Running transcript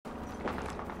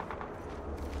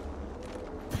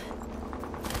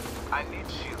I need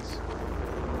shields.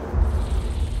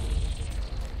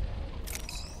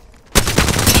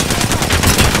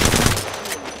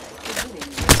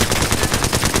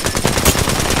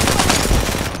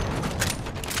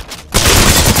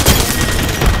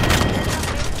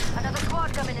 Another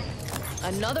squad coming in.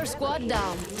 Another squad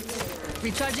down.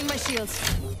 Recharging my shields.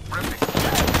 I'm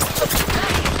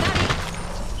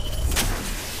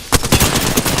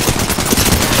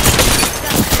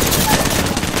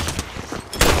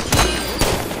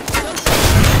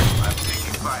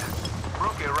taking fire.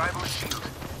 Broke a rival shield.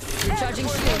 Recharging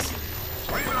shields.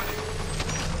 Reloading.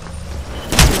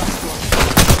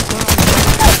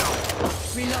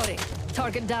 Reloading.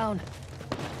 Target down.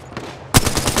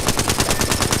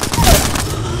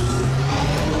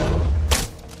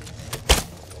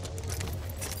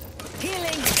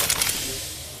 Healing.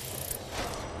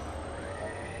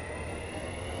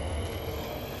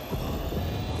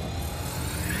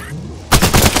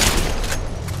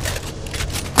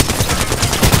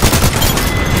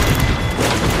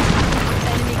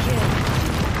 Enemy kill.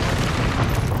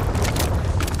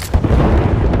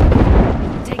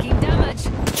 Taking damage.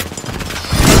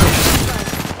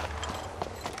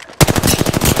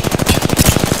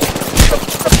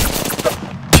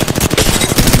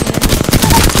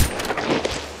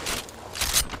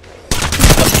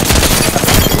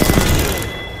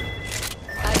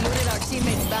 I looted our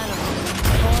teammate's banner.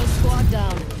 All squad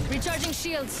down. Recharging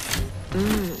shields.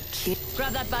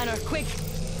 Grab that banner, quick.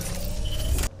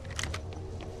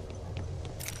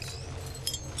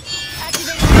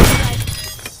 Activating override.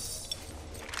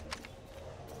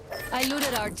 I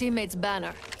looted our teammate's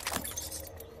banner.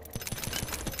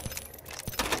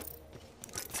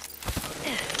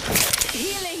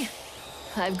 Healing.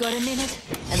 I've got a minute,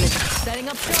 and then setting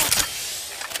up shop.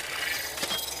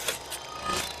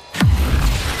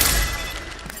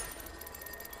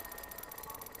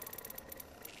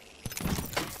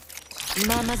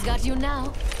 Mama's got you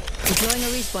now. Deploying a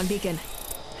respawn beacon.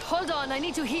 Hold on, I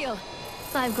need to heal.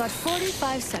 I've got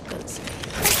 45 seconds.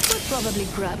 I could probably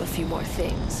grab a few more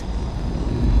things.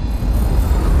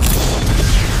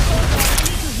 Hold on, I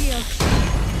need to heal.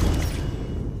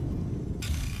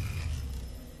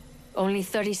 Only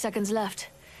 30 seconds left.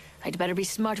 I'd better be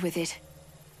smart with it.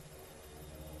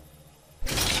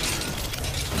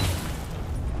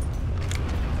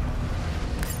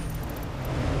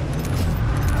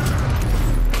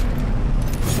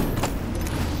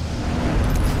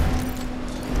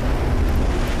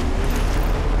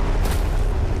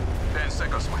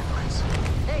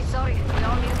 Hey, sorry. We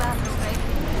all need a bathroom break.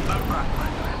 I'm back, my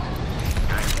friend.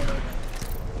 Thank you.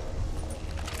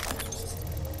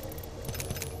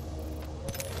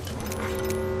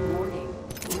 Warning.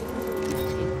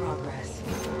 In progress.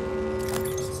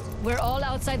 We're all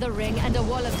outside the ring, and a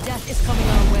wall of death is coming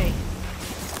our way.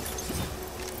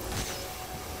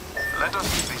 Let us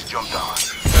keep this jump down.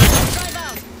 Drive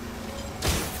out!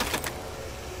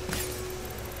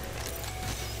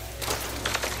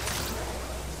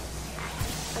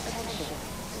 Attention.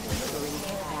 Delivering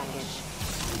care package.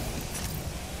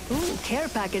 Ooh, care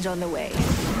package on the way.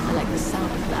 I like the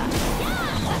sound of that.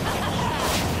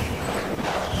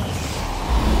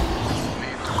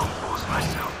 Need to compose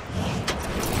myself.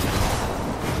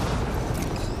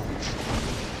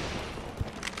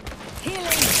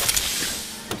 Healing!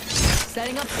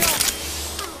 Setting up shop.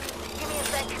 Give me a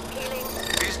sec. Healing.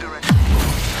 This direction.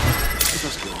 Let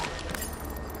us go.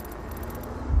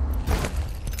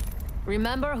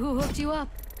 Remember who hooked you up?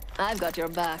 I've got your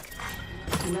back.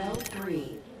 Round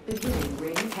 3. Beginning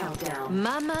ring countdown.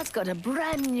 Mama's got a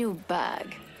brand new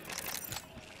bag.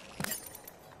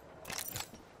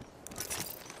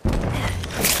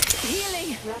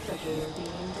 Healing! Replicator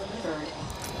being delivered.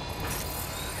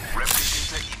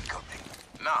 Replicator incoming.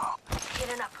 Now.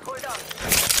 Healing up. Hold on.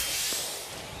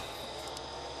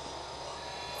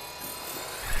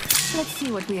 Let's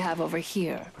see what we have over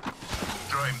here.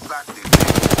 Throwing back this thing.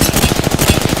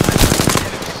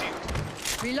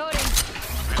 Reloading.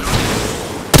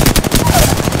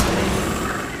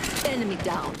 Enemy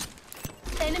down.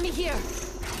 Enemy here.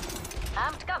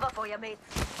 Amped cover for you, mates.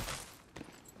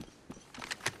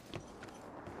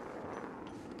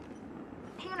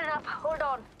 Healing up. Hold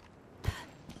on.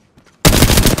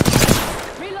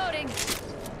 Reloading.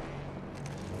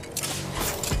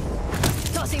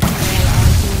 Tossing. I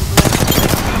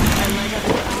might have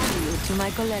to add you to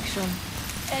my collection.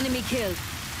 Enemy killed.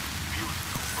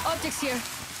 Optics here.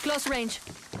 Close range.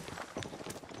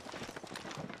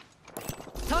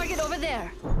 Target over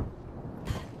there.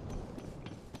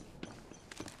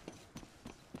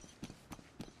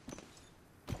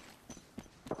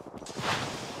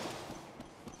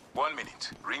 One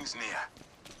minute. Rings near.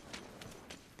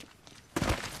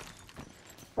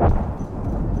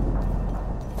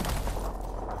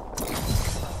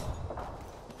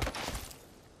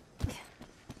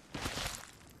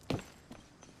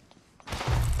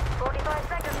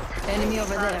 Enemy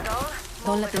over there. Down.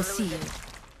 Don't let them see you.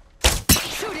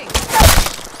 Shooting!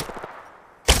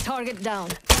 Target down.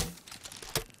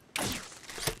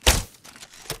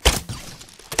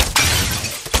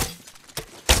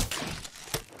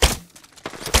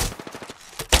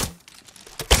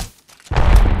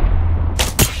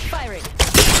 Firing.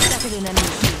 Stuck it in enemy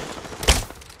shield.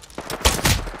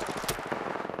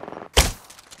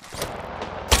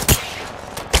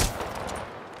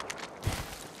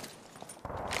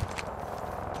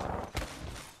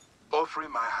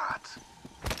 Offering my heart.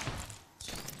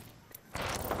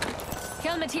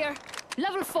 Helmet here.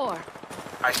 Level 4.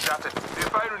 I shouted. They're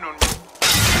firing on me.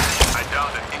 I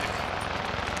downed an enemy.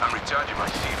 I'm recharging my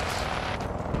shields.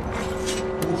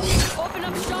 Open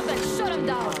up shop and shut him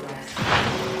down.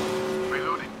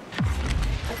 Reloading.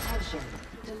 Attention.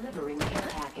 Delivering care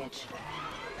package.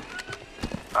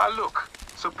 Ah, look.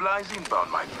 Supplies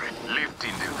inbound, my friend.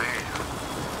 Lifting the veil.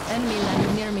 Enemy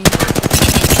landing near me.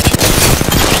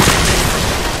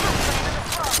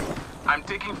 I'm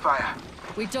taking fire.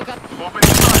 We took up. Opening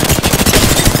fire.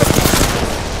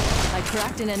 I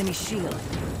cracked an enemy shield.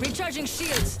 Recharging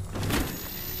shields.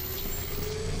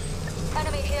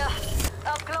 Enemy here.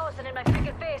 Up close and in my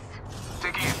freaking face.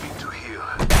 Taking a bit to heal.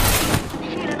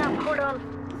 Healing up. Hold on.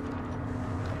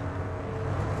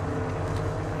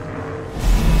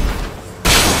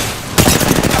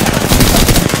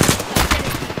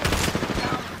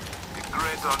 The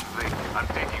great unveil. I'm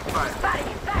taking fire. Body,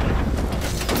 body.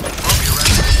 Robbie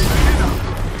right now.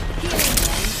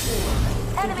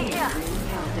 Enemy here. Ring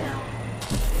countdown.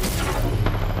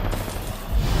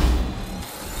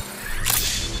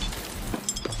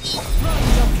 Throwing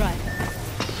jump drive.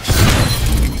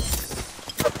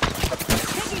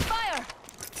 Taking fire.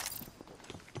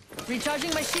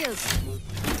 Recharging my shields.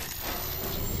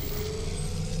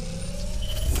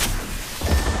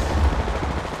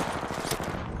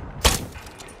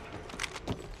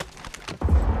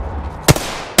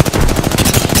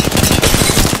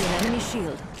 An enemy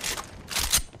shield.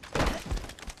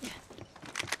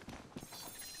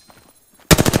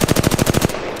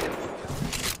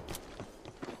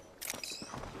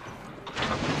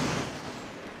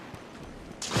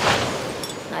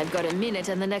 I've got a minute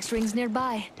and the next ring's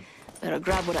nearby. Better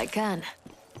grab what I can.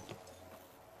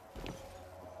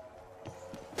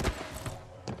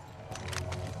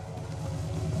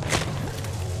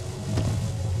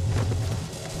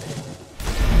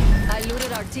 I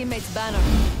looted our teammate's banner.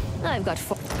 I've got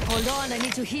 4. Hold on, I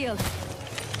need to heal.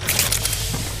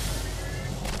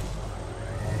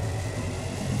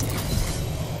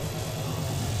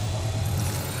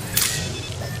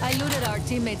 I looted our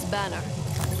teammate's banner.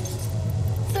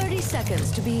 30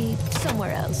 seconds to be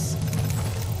somewhere else.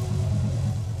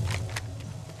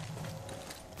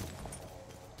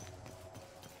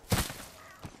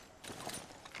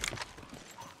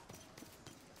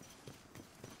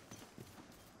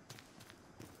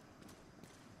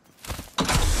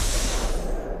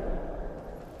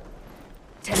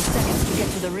 To get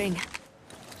to the ring.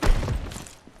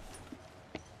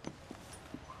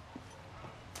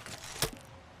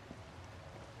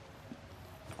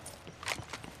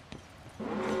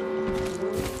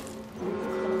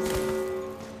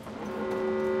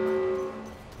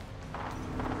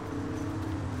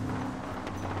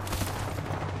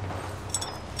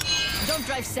 Don't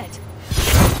drive set.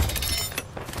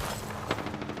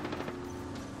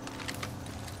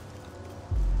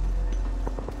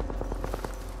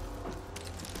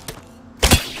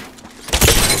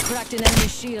 Cracked an enemy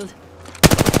shield.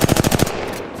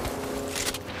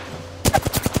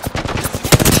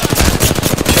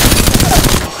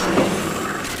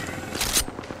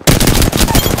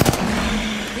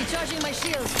 Recharging my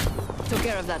shields. Took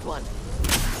care of that one.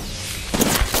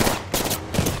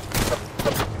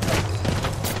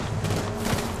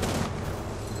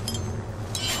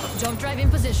 Jump drive in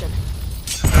position.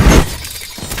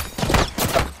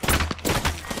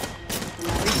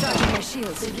 Recharging my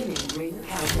shields. Beginning ring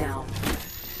countdown.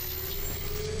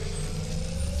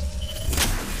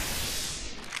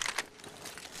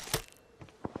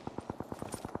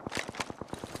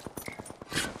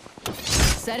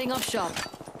 Setting up shop.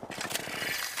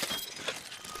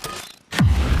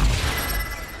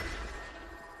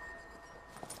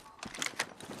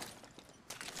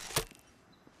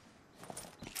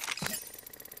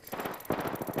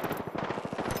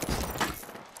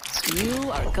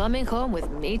 You are coming home with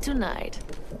me tonight.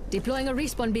 Deploying a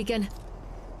respawn beacon.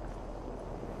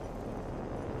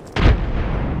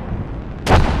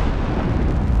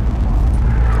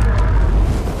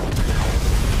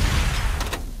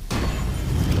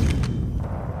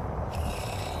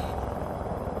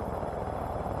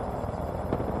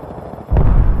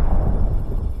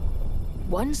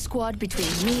 One squad between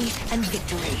me and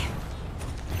victory.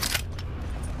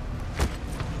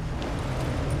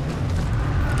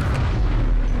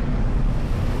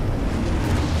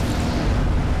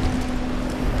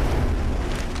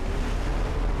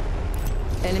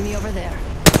 Enemy over there.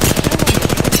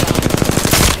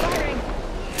 Firing!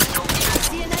 I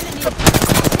see an enemy! Taking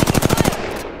fire!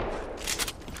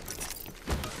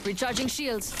 Recharging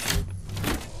shields.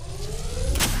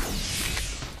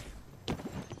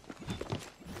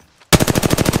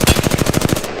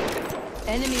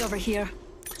 Enemy over here.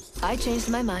 I changed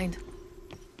my mind.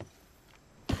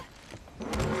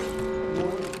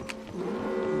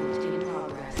 Movement in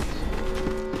progress.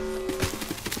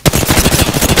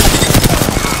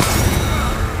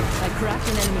 I cracked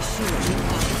an enemy shield.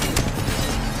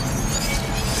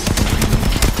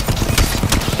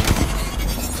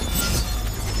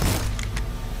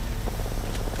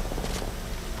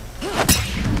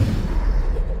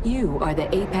 You are the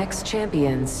Apex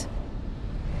Champions.